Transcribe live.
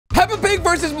Peppa Pig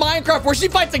versus Minecraft, where she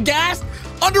fights a ghast,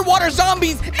 underwater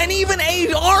zombies, and even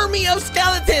an army of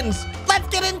skeletons. Let's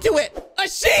get into it. A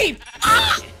sheep.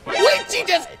 Ah! Wait,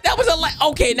 that was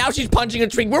okay, now she's punching a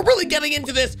tree. We're really getting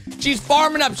into this. She's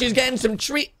farming up. She's getting some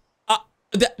tree.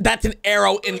 That's an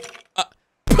arrow in.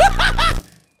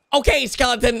 Okay,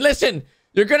 skeleton, listen.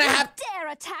 You're gonna have. Dare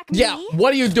attack me. Yeah,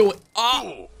 what are you doing?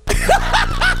 Oh.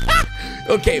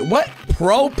 Okay, what?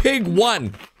 Pro Pig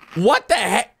 1. What the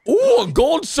heck? Ooh, a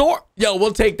gold sword. Yo,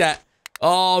 we'll take that.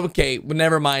 Oh, okay. Well,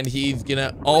 never mind. He's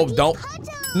gonna. Oh, don't.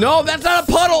 No, that's not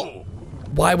a puddle.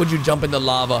 Why would you jump into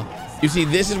lava? You see,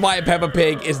 this is why Peppa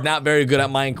Pig is not very good at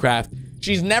Minecraft.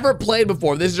 She's never played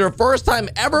before. This is her first time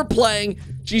ever playing.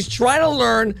 She's trying to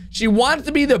learn. She wants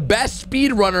to be the best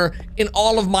speedrunner in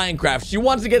all of Minecraft. She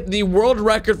wants to get the world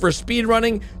record for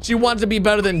speedrunning. She wants to be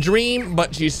better than Dream,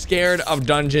 but she's scared of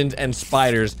dungeons and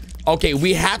spiders. Okay,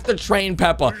 we have to train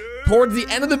Peppa. Towards the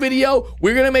end of the video,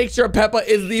 we're gonna make sure Peppa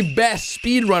is the best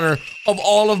speedrunner of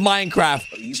all of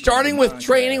Minecraft. Starting with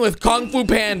training with Kung Fu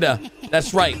Panda.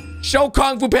 That's right. Show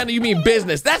Kung Fu Panda you mean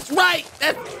business. That's right.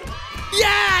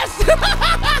 Yes!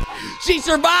 She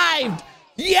survived.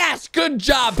 Yes, good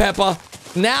job, Peppa.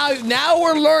 Now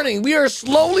we're learning. We are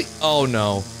slowly. Oh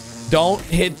no! Don't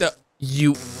hit the.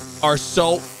 You are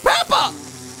so Peppa.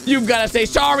 You've got to say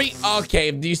sorry. Okay,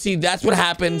 do you see? That's what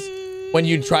happens when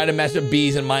you try to mess with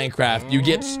bees in Minecraft. You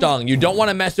get stung. You don't want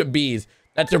to mess with bees.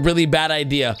 That's a really bad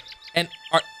idea. And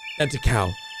that's a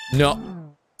cow.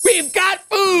 No, we've got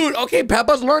food. Okay,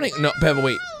 Peppa's learning. No, Peppa,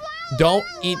 wait. Don't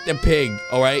eat the pig.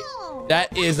 All right,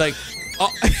 that is like.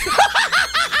 Oh.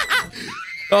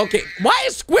 Okay, why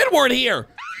is Squidward here?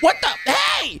 What the?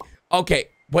 Hey! Okay,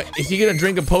 what is he gonna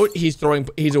drink a potion?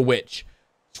 He's a witch.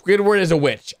 Squidward is a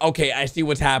witch. Okay, I see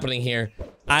what's happening here.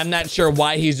 I'm not sure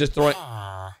why he's just throwing.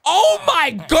 Oh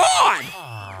my God!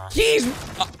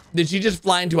 Did she just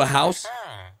fly into a house?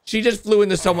 She just flew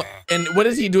into someone. And what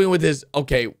is he doing with his?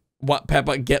 Okay, what?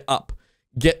 Peppa, get up.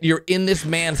 You're in this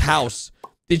man's house.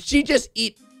 Did she just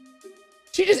eat?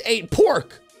 She just ate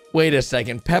pork. Wait a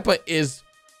second. Peppa is.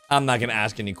 I'm not gonna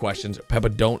ask any questions. Peppa,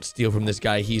 don't steal from this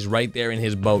guy. He's right there in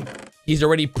his boat. He's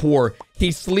already poor.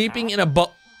 He's sleeping in a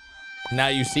boat. Now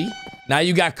you see? Now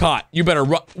you got caught. You better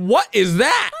run. What is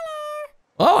that?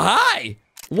 Hello. Oh, hi.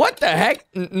 What the heck?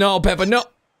 No, Peppa, no.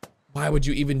 Why would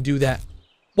you even do that?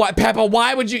 What, Peppa,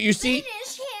 why would you? You see?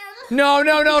 No,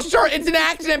 sir. It's an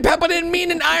accident. Peppa didn't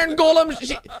mean an iron golem.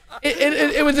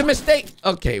 It was a mistake.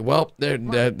 Okay, well,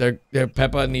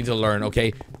 Peppa needs to learn,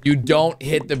 okay? You don't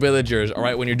hit the villagers, all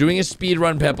right? When you're doing a speed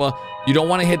run, Peppa, you don't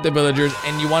want to hit the villagers,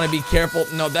 and you want to be careful.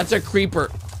 No, that's a creeper.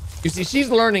 You see, she's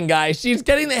learning, guys. She's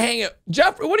getting the hang of...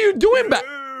 Jeffrey, what are you doing back?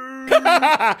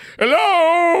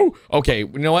 Hello? Okay,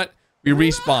 you know what? We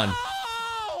respawn.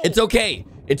 It's okay.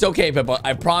 It's okay, Peppa.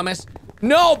 I promise.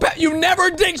 No, Peppa, you never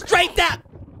dig straight down.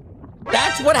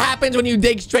 That's what happens when you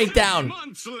dig straight down.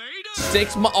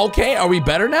 6 months. Okay, are we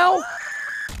better now?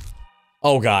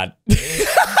 Oh, God.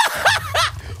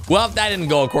 Well, that didn't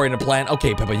go according to plan.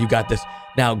 Okay, Peppa, you got this.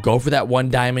 Now, go for that 1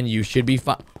 diamond. You should be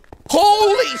fine.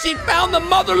 Holy, she found the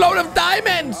mother load of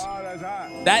diamonds.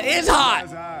 That is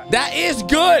hot. That is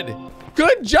good.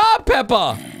 Good job,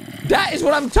 Peppa. That is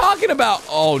what I'm talking about.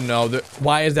 Oh, no.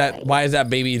 Why is that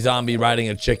baby zombie riding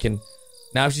a chicken?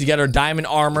 Now she's got her diamond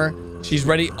armor. She's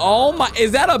ready. Oh my,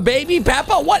 is that a baby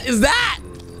Peppa? What is that?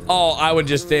 Oh, I would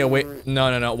just stay away.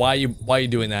 No. Why are you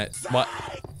doing that? What?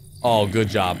 Oh, good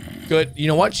job. Good. You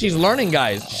know what? She's learning,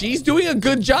 guys. She's doing a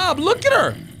good job. Look at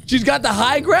her. She's got the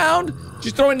high ground.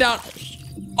 She's throwing down.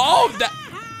 Oh,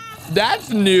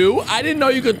 that's new. I didn't know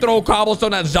you could throw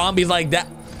cobblestone at zombies like that.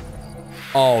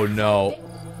 Oh, no.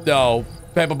 No.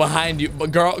 Peppa, behind you.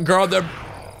 But girl, they're...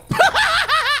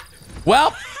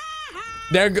 Well...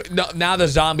 now the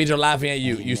zombies are laughing at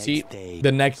you. You see?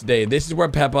 The next day. This is where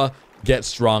Peppa gets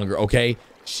stronger, okay?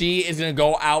 She is gonna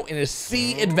go out in a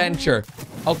sea adventure.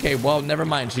 Okay, well, never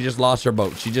mind. She just lost her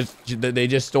boat. They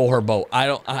just stole her boat. I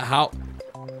don't... how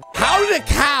did a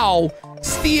cow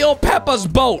steal Peppa's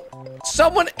boat?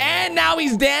 And now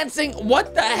he's dancing?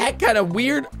 What the heck? Kind of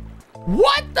weird.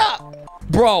 What the...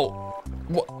 Bro.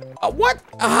 What?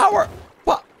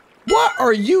 What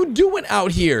are you doing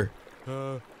out here?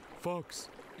 Fox.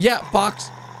 Yeah, Fox.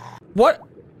 What?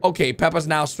 Okay, Peppa's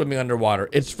now swimming underwater.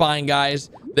 It's fine,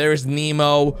 guys. There's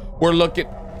Nemo. We're looking.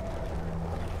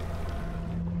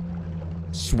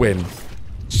 Swim.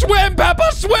 Swim,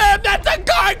 Peppa, swim! That's a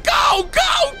guard! Go!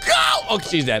 Oh,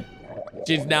 she's dead.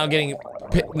 She's now getting...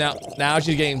 Now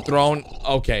she's getting thrown.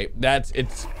 Okay, there's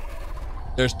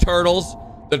turtles.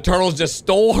 The turtles just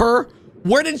stole her.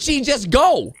 Where did she just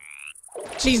go?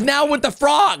 She's now with the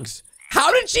frogs.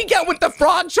 How did she get with the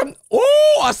frogs from...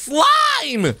 Oh, a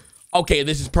slime! Okay,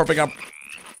 this is perfect.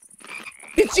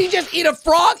 Did she just eat a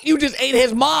frog? You just ate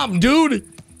his mom, dude.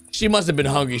 She must have been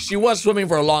hungry. She was swimming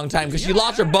for a long time because she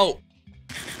lost her boat.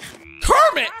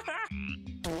 Kermit!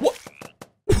 What?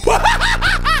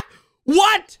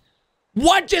 What?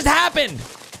 What just happened?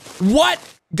 What?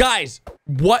 Guys,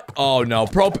 what? Oh, no.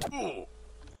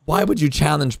 Why would you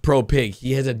challenge Pro Pig?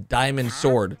 He has a diamond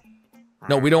sword.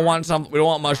 No, we don't want some. We don't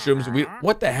want mushrooms.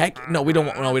 What the heck? No, we don't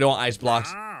want. No, we don't want ice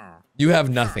blocks. You have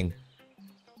nothing.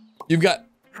 We've got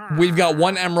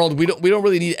 1 emerald. We don't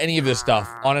really need any of this stuff.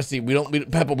 Honestly,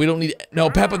 Peppa, we don't need. No,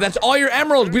 Peppa, that's all your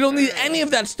emeralds. We don't need any of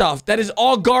that stuff. That is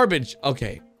all garbage.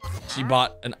 Okay, she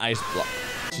bought an ice block.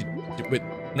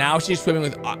 Now she's swimming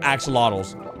with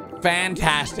axolotls.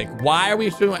 Fantastic. Why are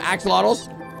we swimming with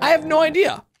axolotls? I have no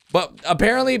idea. But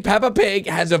apparently Peppa Pig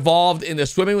has evolved into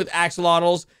swimming with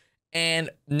axolotls, and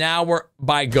now we're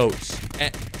by goats.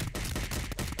 And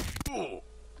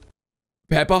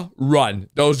Peppa, run.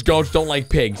 Those goats don't like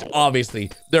pigs,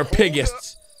 obviously. They're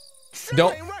piggists.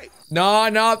 Don't.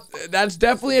 No, that's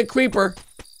definitely a creeper.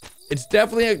 It's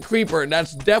definitely a creeper.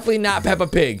 That's definitely not Peppa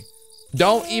Pig.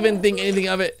 Don't even think anything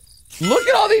of it. Look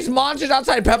at all these monsters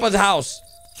outside Peppa's house.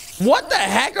 What the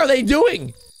heck are they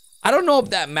doing? I don't know if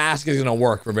that mask is gonna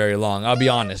work for very long, I'll be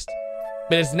honest.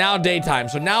 But it's now daytime,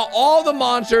 so now all the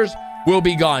monsters will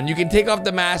be gone. You can take off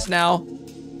the mask now.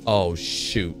 Oh,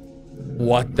 shoot.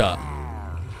 What the?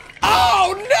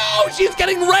 Oh, no! She's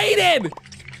getting raided!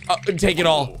 Take it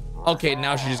all. Okay,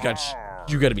 now she just got...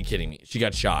 You gotta be kidding me. She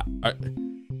got shot.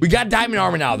 We got diamond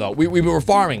armor now, though. We were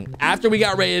farming. After we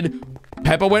got raided,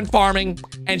 Peppa went farming,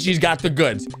 and she's got the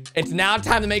goods. It's now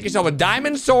time to make yourself a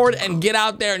diamond sword and get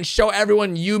out there and show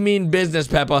everyone you mean business,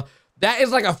 Peppa. That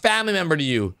is like a family member to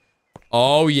you.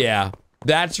 Oh, yeah.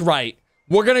 That's right.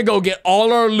 We're gonna go get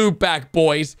all our loot back,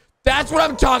 boys. That's what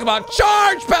I'm talking about.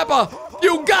 Charge, Peppa!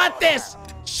 You got this!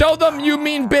 Show them you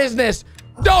mean business.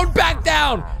 Don't back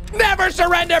down. Never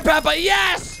surrender, Peppa.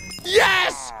 Yes!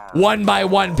 Yes! 1 by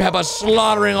 1, Peppa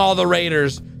slaughtering all the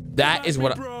raiders. That is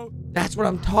what that's what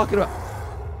I'm talking about.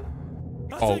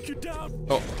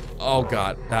 Oh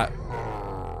God, that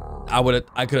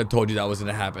I could have told you that was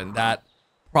gonna happen. That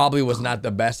probably was not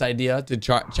the best idea to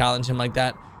challenge him like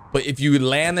that. But if you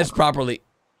land this properly,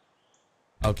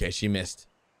 okay, she missed.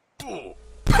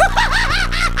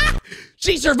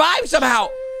 She survived somehow.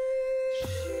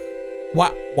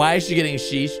 Why is she getting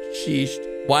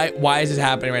sheeshed? Why is this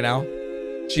happening right now?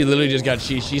 She literally just got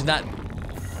sheeshed. She's not.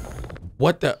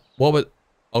 What was?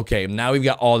 Okay, now we've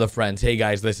got all the friends. Hey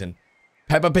guys, listen.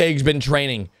 Peppa Pig's been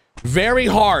training very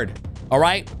hard. All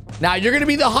right. Now you're gonna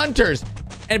be the hunters,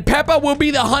 and Peppa will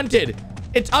be the hunted.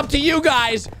 It's up to you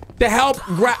guys to help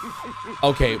grab.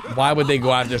 Okay, why would they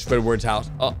go after Squidward's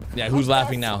house? Oh, yeah. Who's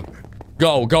laughing now?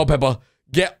 Go, Peppa.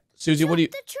 Get Susie. What do you?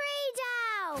 Chop the tree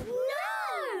down.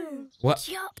 No. What?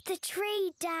 Chop the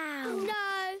tree down. No.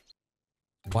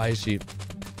 Why is she?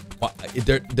 Why,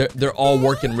 they're all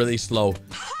working really slow.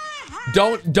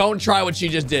 Don't try what she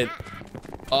just did.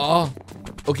 Oh,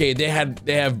 okay. They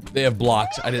have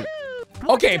blocks. I didn't.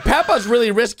 Okay, Peppa's really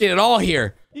risking it all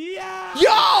here. Yeah.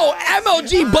 Yo,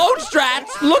 MLG boat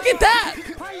strats. Look at that.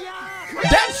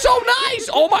 That's so nice.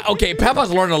 Oh my. Okay, Peppa's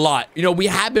learned a lot. You know, we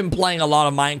have been playing a lot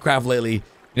of Minecraft lately.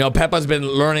 You know, Peppa's been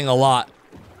learning a lot.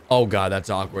 Oh God, that's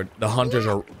awkward. The hunters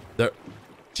are there.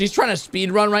 She's trying to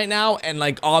speed run right now, and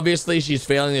like obviously she's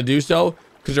failing to do so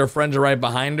because her friends are right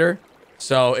behind her.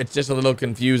 So it's just a little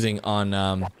confusing on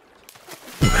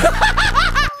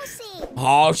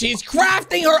Oh, she's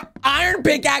crafting her iron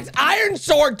pickaxe, iron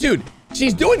sword, dude.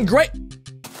 She's doing great.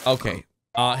 Okay.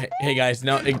 Hey guys,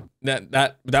 no,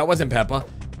 that wasn't Peppa.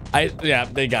 Yeah,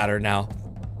 they got her now.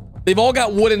 They've all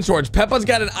got wooden swords. Peppa's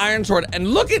got an iron sword,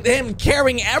 and look at him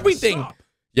carrying everything.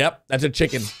 Yep, that's a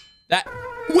chicken. That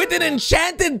with an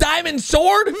enchanted diamond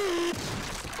sword.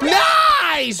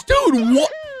 Nice, dude.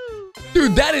 What?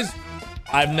 Dude, that is.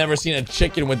 I've never seen a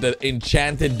chicken with the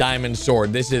enchanted diamond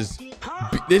sword. This is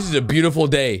a beautiful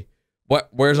day. What?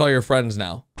 Where's all your friends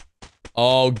now?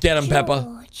 Oh, get him,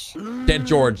 Peppa. Get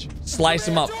George. Slice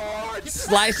him up.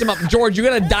 Slice him up. George, you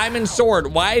got a diamond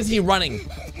sword. Why is he running?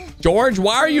 George,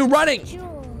 why are you running?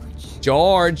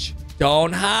 George,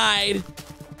 don't hide.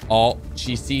 Oh,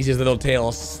 she sees his little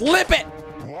tail. Slip it.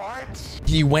 What?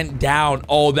 He went down.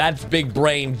 Oh, that's big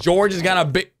brain. George has got a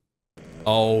big...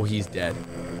 Oh, he's dead.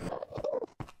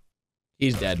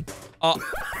 He's dead. Oh.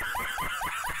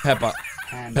 Peppa,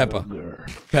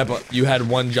 you had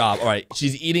one job. All right,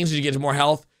 she's eating so she gets more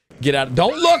health. Get out.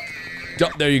 Don't look.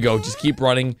 There you go. Just keep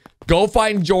running. Go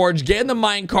find George. Get in the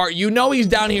minecart. You know he's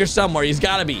down here somewhere. He's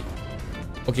got to be.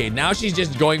 Okay, now she's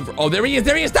just going for... Oh, there he is.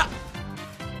 There he is. Stop.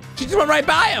 She just went right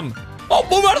by him. Oh,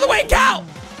 move out of the way, cow.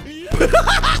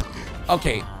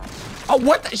 Okay. Oh,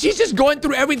 what? She's just going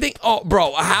through everything. Oh,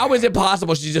 bro, how is it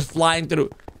possible she's just flying through?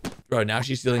 Bro, now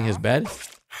she's stealing his bed?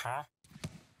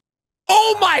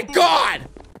 Oh, my God.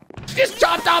 She just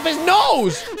chopped off his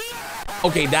nose.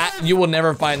 Okay, that... You will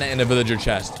never find that in a villager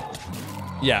chest.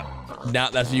 Yeah. Now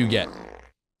that's what you get.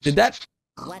 Did that...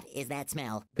 What is that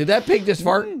smell? Did that pig just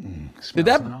fart? Did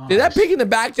that pig in the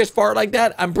back just fart like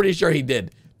that? I'm pretty sure he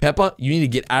did. Peppa, you need to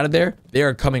get out of there. They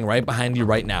are coming right behind you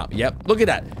right now. Yep, look at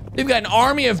that. They've got an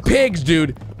army of pigs,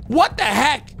 dude. What the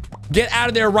heck? Get out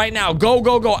of there right now. Go,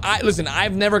 go, go. Listen,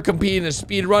 I've never competed in a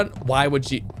speed run. Why would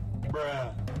she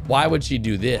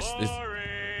do this?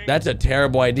 That's a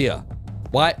terrible idea.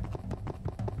 What?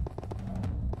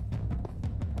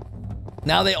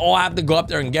 Now they all have to go up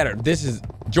there and get her. This is...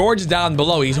 George is down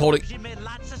below. He's holding... She made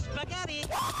lots of spaghetti.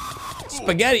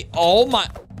 Spaghetti. Oh, my...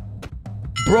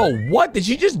 Bro, what? Did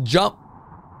she just jump?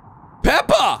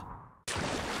 Peppa!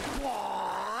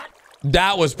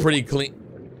 That was pretty clean.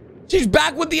 She's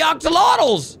back with the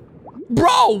axolotls.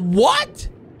 Bro, what?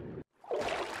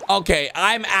 Okay,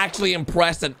 I'm actually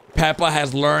impressed that Peppa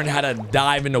has learned how to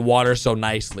dive into water so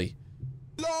nicely.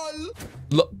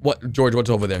 Look, what? George, what's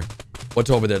over there? What's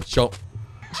over there? Show.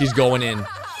 She's going in.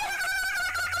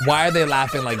 Why are they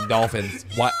laughing like dolphins?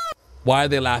 Why are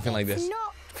they laughing like this?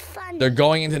 They're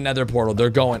going into nether portal. They're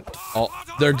going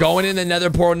in the nether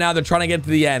portal now. They're trying to get to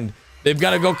the end. They've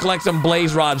got to go collect some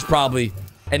blaze rods probably.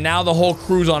 And now the whole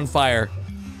crew's on fire.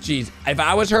 Jeez, if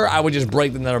I was her, I would just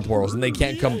break the nether portals and they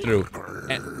can't come through.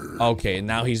 And, okay,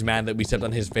 now he's mad that we stepped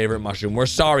on his favorite mushroom. We're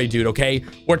sorry, dude, okay?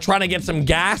 We're trying to get some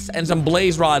gas and some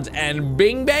blaze rods and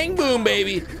bing, bang, boom,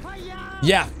 baby.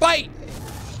 Yeah, fight.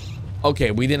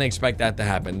 Okay, we didn't expect that to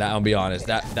happen. I'll be honest.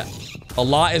 That a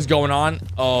lot is going on.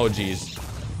 Oh, jeez.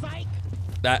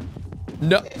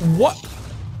 No, what?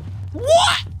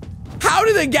 What? How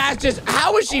did the gas just...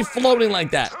 How is she floating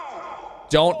like that?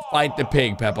 Don't fight the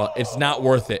pig, Peppa. It's not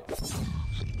worth it.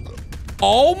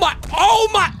 Oh, my... Oh,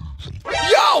 my...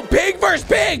 Yo, pig versus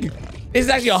pig. This is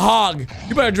actually a hog.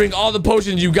 You better drink all the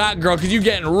potions you got, girl, because you're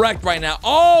getting wrecked right now.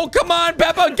 Oh, come on,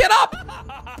 Peppa. Get up.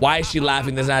 Why is she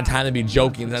laughing? There's not time to be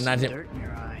joking. There's not time.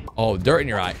 Oh, dirt in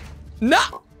your eye.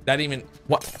 No. That even...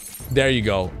 What? There you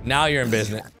go. Now you're in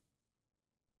business.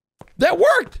 That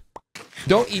worked.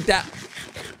 Don't eat that.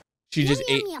 She just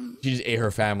ate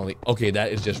her family. Okay,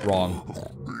 that is just wrong.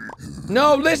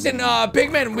 No, listen,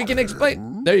 Pigman, we can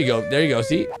explain. There you go. There you go.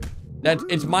 See?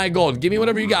 It's my gold. Give me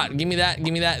whatever you got. Give me that.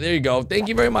 Give me that. There you go. Thank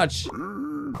you very much.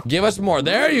 Give us more.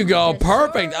 There you go.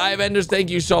 Perfect. Enders, thank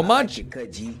you so much.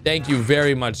 Thank you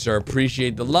very much, sir.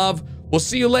 Appreciate the love. We'll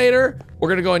see you later. We're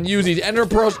going to go and use these ender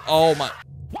pearls. Oh, my.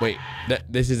 Wait.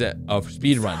 This is a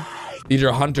speed run. These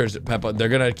are hunters, Peppa. They're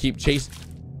going to keep chasing.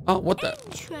 Oh, what the?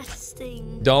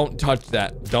 Interesting. Don't touch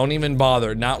that. Don't even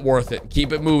bother. Not worth it.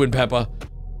 Keep it moving, Peppa.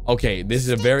 Okay, this is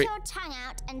a very... Stick your tongue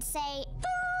out and say...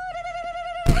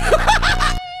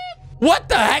 What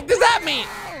the heck does that mean?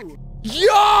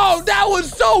 Yo, that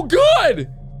was so good.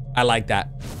 I like that.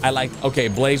 Okay,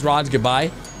 blaze rods,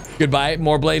 goodbye. Goodbye,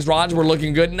 more blaze rods. We're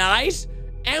looking good. Nice.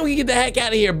 And we get the heck out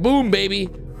of here. Boom, baby.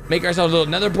 Make ourselves a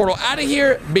little nether portal out of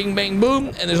here. Bing, bang, boom.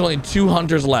 And there's only 2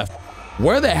 hunters left.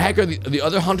 Where the heck are the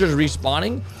other hunters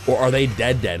respawning? Or are they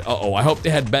dead? Uh-oh, I hope they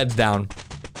had beds down.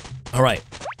 All right.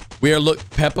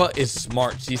 Peppa is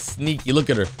smart. She's sneaky. Look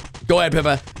at her. Go ahead,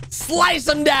 Peppa. Slice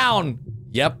them down.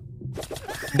 Yep.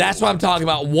 That's what I'm talking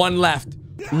about. One left.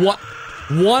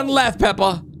 One left,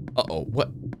 Peppa. Uh-oh.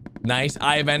 What? Nice.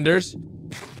 Eye of Enders.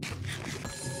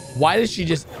 Why did she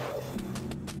just...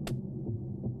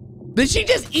 Did she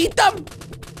just eat them?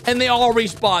 And they all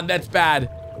respawn. That's bad.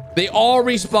 They all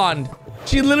respawned.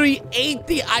 She literally ate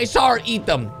I saw her eat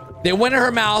them. They went in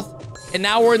her mouth. And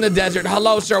now we're in the desert.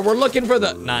 Hello, sir. We're looking for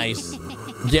the... Nice.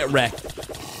 Get wrecked.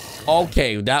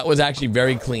 Okay. That was actually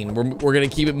very clean. We're going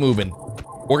to keep it moving.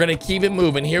 We're going to keep it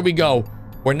moving. Here we go.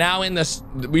 We're now in this...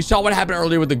 We saw what happened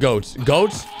earlier with the goats.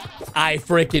 Goats? I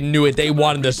freaking knew it. They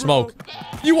wanted to smoke.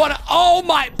 You want to... Oh,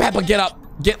 my... Peppa, get up.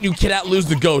 You cannot lose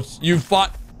the goats. You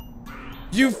fought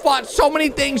so many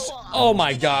things. Oh,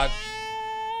 my God.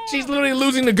 She's literally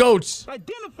losing the goats.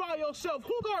 Identify yourself.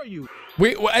 Who are you?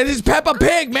 It is Peppa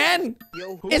Pig, man.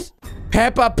 It's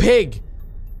Peppa Pig.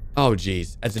 Oh,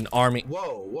 jeez. That's an army.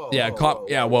 Whoa. Yeah,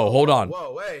 whoa. Hold on.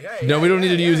 Whoa, hey. No, we don't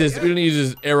need to use this. We don't need to use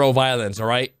this arrow violence, all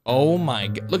right? Oh, my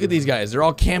God. Look at these guys. They're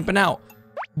all camping out.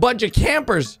 Bunch of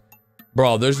campers.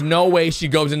 Bro, there's no way she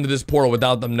goes into this portal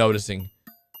without them noticing.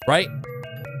 Right?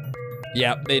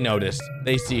 Yep, they noticed.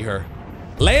 They see her.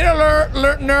 Later,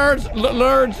 nerds.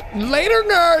 Later,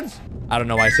 nerds. I don't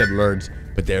know why I said lurds,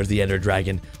 but there's the ender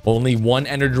dragon. Only one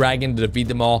ender dragon to defeat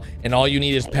them all, and all you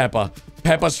need is Peppa.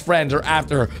 Peppa's friends are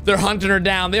after her. They're hunting her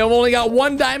down. They've only got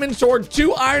 1 diamond sword,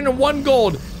 2 iron, and 1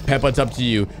 gold. Peppa, it's up to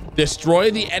you.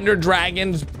 Destroy the ender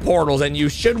dragon's portals, and you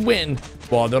should win.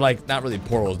 Well, they're like, not really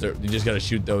portals. You just got to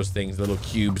shoot those things, little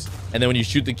cubes. And then when you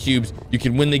shoot the cubes, you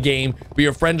can win the game. But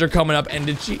your friends are coming up, and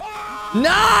did she...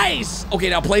 Nice! Okay,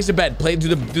 now place a bet.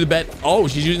 Do the bet. Oh,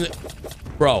 she's using the...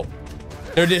 Bro.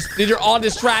 These are all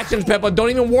distractions, Peppa. Don't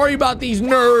even worry about these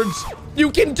nerds.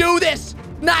 You can do this.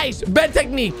 Nice. Bet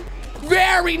technique.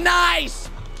 Very nice.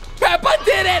 Peppa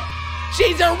did it.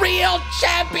 She's a real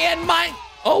champion.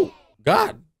 Oh,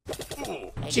 God.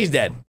 She's dead.